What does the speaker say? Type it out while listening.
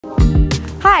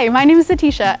Hi, my name is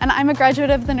Atisha, and I'm a graduate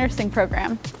of the nursing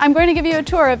program. I'm going to give you a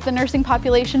tour of the nursing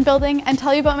population building and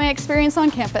tell you about my experience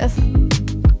on campus.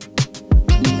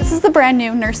 This is the brand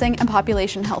new Nursing and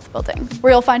Population Health building,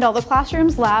 where you'll find all the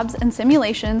classrooms, labs, and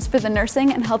simulations for the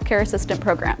nursing and healthcare assistant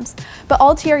programs. But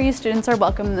all TRU students are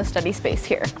welcome in the study space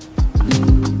here.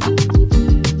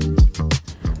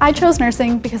 I chose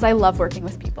nursing because I love working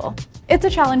with people. It's a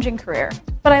challenging career,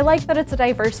 but I like that it's a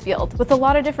diverse field with a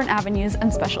lot of different avenues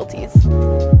and specialties.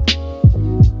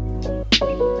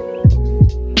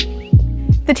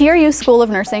 The TRU School of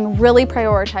Nursing really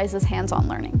prioritizes hands-on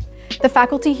learning. The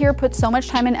faculty here put so much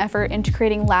time and effort into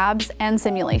creating labs and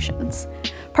simulations.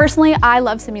 Personally, I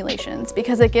love simulations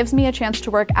because it gives me a chance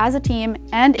to work as a team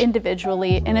and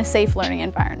individually in a safe learning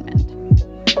environment.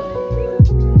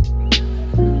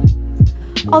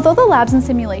 Although the labs and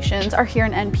simulations are here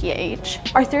in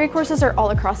NPH, our theory courses are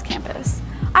all across campus.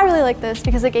 I really like this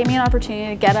because it gave me an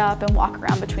opportunity to get up and walk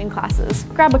around between classes,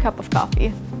 grab a cup of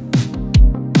coffee.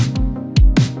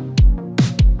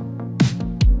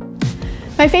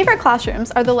 My favorite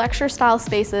classrooms are the lecture-style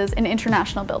spaces in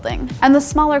International Building and the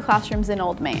smaller classrooms in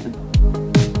Old Main.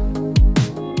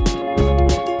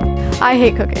 I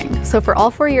hate cooking, so for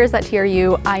all 4 years at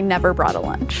TRU, I never brought a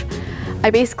lunch. I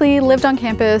basically lived on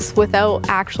campus without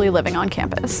actually living on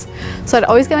campus. So I'd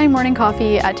always get my morning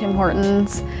coffee at Tim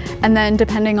Hortons, and then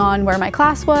depending on where my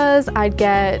class was, I'd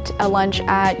get a lunch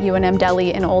at UNM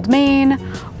Deli in Old Main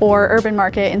or Urban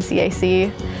Market in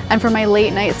CAC. And for my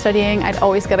late night studying, I'd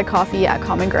always get a coffee at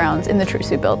Common Grounds in the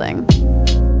TRU building.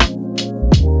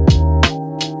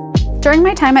 During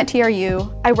my time at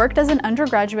TRU, I worked as an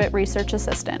undergraduate research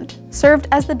assistant, served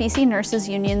as the BC Nurses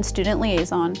Union student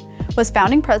liaison, was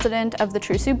founding president of the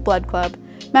TRU Blood Club,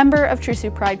 member of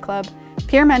TRU Pride Club,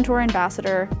 peer mentor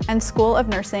ambassador, and School of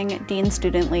Nursing Dean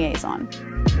Student Liaison.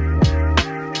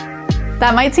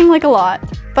 That might seem like a lot,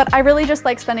 but I really just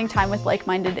like spending time with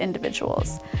like-minded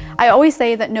individuals. I always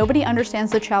say that nobody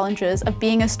understands the challenges of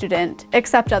being a student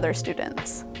except other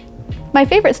students. My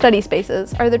favorite study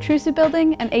spaces are the TRU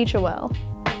building and HOL.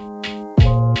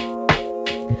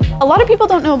 A lot of people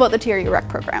don't know about the TRU rec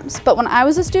programs, but when I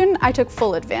was a student, I took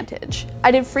full advantage. I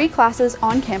did free classes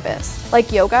on campus, like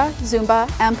yoga,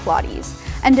 Zumba, and Pilates,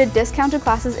 and did discounted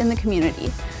classes in the community,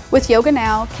 with Yoga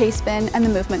Now, K-Spin, and the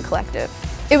Movement Collective.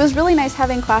 It was really nice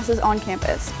having classes on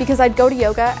campus, because I'd go to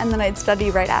yoga and then I'd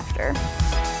study right after.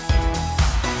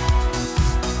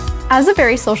 As a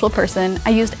very social person,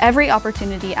 I used every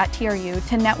opportunity at TRU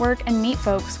to network and meet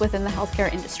folks within the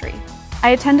healthcare industry. I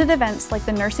attended events like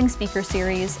the Nursing Speaker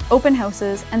Series, open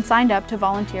houses, and signed up to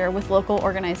volunteer with local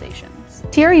organizations.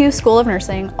 TRU School of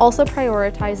Nursing also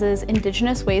prioritizes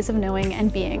Indigenous ways of knowing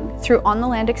and being through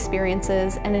on-the-land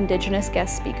experiences and Indigenous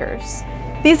guest speakers.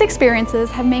 These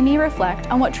experiences have made me reflect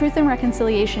on what truth and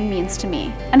reconciliation means to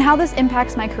me and how this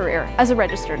impacts my career as a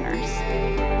registered nurse.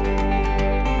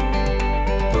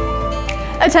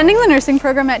 Attending the nursing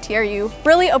program at TRU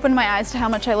really opened my eyes to how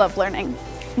much I love learning.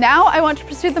 Now I want to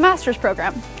pursue the master's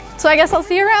program, so I guess I'll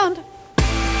see you around.